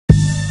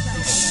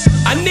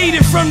I need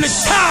it from the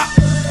top.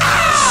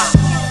 Ah!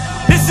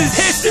 This is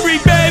history,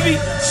 baby.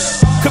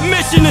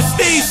 Commissioner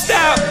Steve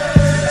Stout,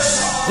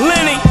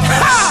 Lenny,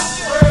 ha!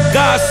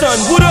 Godson,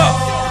 what up?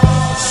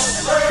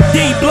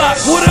 D-Block,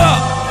 what up?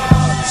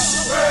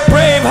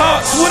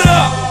 Bravehearts, what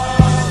up?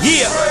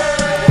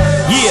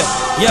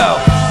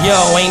 Yeah,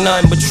 yo, ain't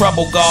nothing but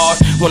trouble, God.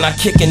 When I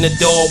kick in the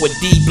door with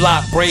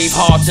D-Block,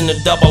 Bravehearts, and the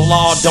double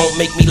R, don't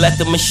make me let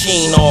the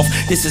machine off.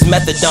 This is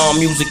methadone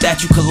music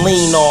that you can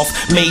lean off.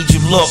 Made you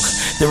look,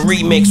 the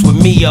remix with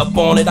me up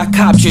on it. I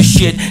copped your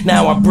shit,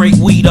 now I break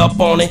weed up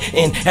on it,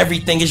 and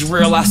everything is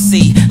real I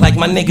see. Like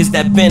my niggas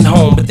that been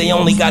home, but they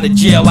only got a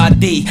jail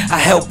ID. I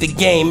helped the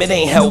game, it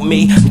ain't helped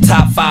me. I'm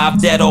top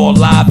 5 dead or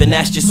alive, and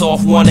that's just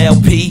off 1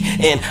 LP.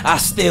 And I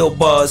still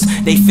buzz,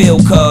 they feel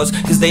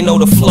cuz they know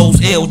the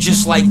flow's ill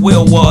just like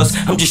Will was.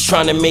 I'm just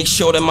trying to make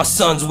sure that my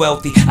son's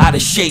wealthy. Out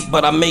of shape,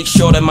 but I make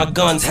sure that my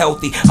gun's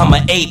healthy. I'm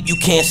an ape, you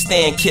can't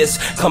stand Kiss.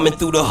 Coming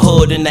through the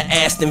hood in the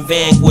Aston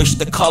Vanquish,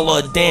 the color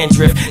of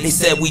dandruff. They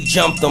said we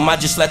jumped them, I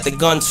just let the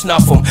gun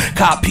snuff them.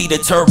 Copy the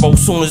turbo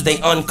soon as they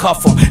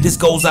uncuff them. This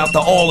goes out to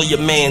all of your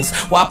mans.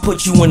 Why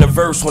put you in a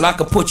verse when I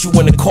could put you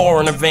in the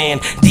car in a van?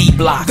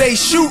 D-Block. They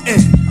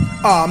shooting.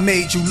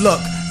 Made you look.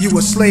 You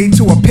a slave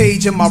to a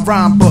page in my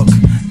rhyme book.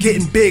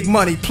 Getting big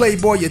money,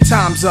 playboy, your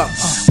time's up.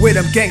 Where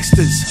them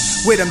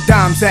gangsters, where them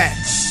dimes at?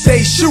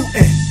 They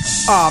shooting.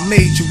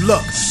 Made you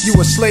look. You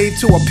a slave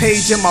to a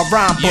page in my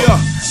rhyme book.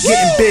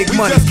 Getting big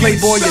money,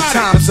 playboy, your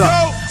time's up.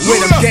 Where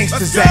them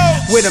gangsters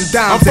at? Where them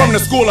dimes at? I'm from the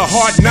school of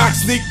hard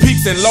knocks, sneak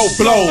peeks and low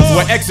blows.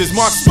 Where exes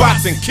mark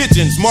spots and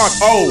kitchens mark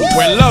O's.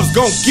 Where love's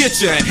gon'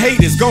 get ya and hate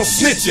is gon'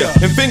 snitch ya.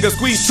 And finger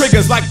squeeze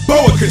triggers like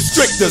boa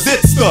constrictors.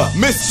 It's the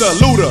Mr.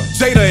 Luda,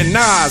 Jada and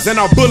Nas, and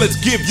our bullets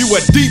give you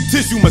a deep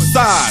tissue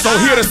massage. So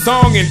hear the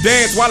song and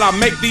dance while I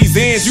make these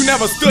ends. You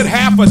never stood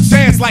half a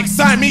chance like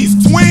Siamese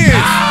twins.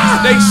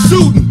 They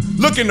shooting.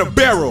 Look in the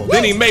barrel.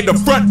 Then he made the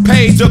front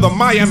page of the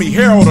Miami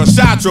Herald or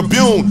Chi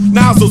Tribune.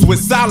 Nozzles with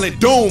solid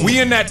doom. We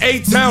in that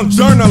A-Town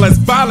journal as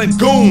violent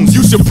goons.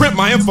 You should print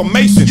my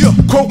information,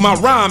 quote my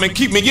rhyme, and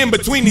keep me in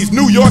between these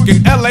New York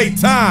and LA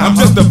times. I'm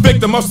just a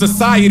victim of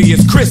society.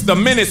 It's Chris the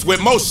Menace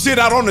with more shit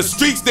out on the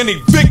streets than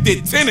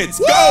evicted tenants.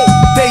 Go!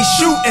 They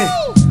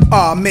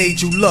shooting. Made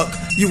you look.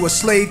 You a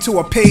slave to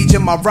a page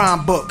in my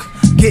rhyme book.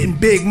 Getting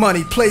big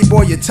money,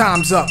 playboy, your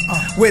time's up.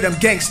 Where them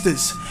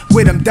gangsters,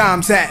 where them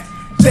dimes at?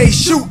 They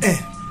shooting.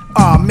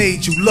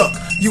 Made you look.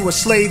 You a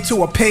slave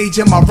to a page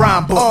in my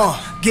rhyme book.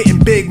 Getting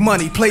big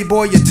money,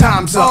 playboy, your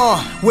time's up.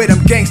 Where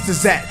them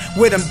gangsters at?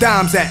 Where them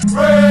dimes at?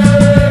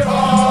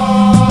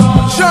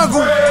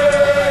 Jungle,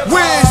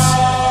 Wiz,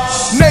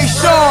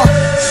 Nation.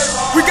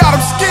 We got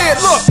them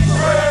scared, look.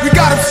 We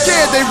got them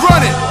scared, they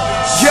running.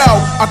 Yo,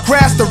 I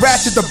grasp the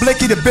ratchet, the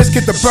blicky, the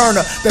biscuit, the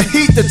burner, the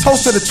heat, the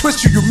toaster, the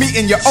twist you meet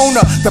in your owner,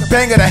 the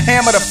banger, the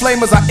hammer, the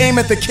flamers. I aim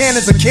at the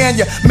cannons and can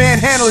ya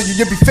manhandle you.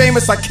 You be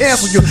famous, I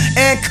cancel you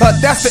and cut.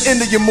 That's the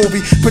end of your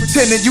movie.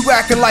 Pretending you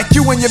acting like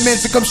you and your men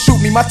to come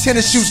shoot me. My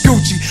tennis shoes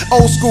Gucci,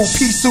 old school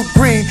pea suit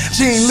green,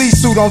 Jean Lee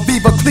suit on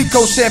Viva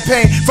Clico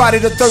champagne. Friday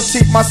the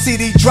 13th, my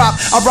CD drop.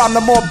 I rhyme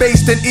no more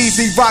bass than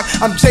Easy Rock.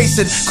 I'm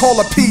Jason, call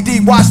a PD,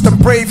 watch them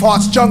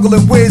Bravehearts, Jungle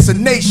and Wiz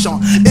and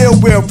Nation. Ill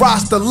Will,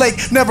 Rasta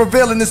Lake, never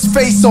revealing his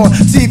face on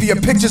TV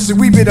or pictures, so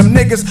we be them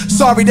niggas.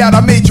 Sorry that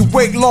I made you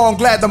wait long,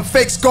 glad them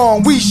fakes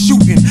gone. We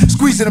shooting,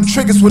 squeezing them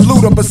triggers with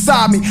Luda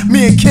beside me.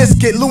 Me and Kiss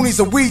get loonies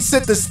and weed,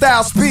 sit the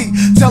style speed.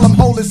 Tell him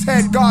hold his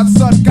head, God's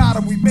son got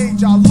him. We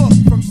made y'all look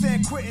from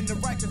San Quentin to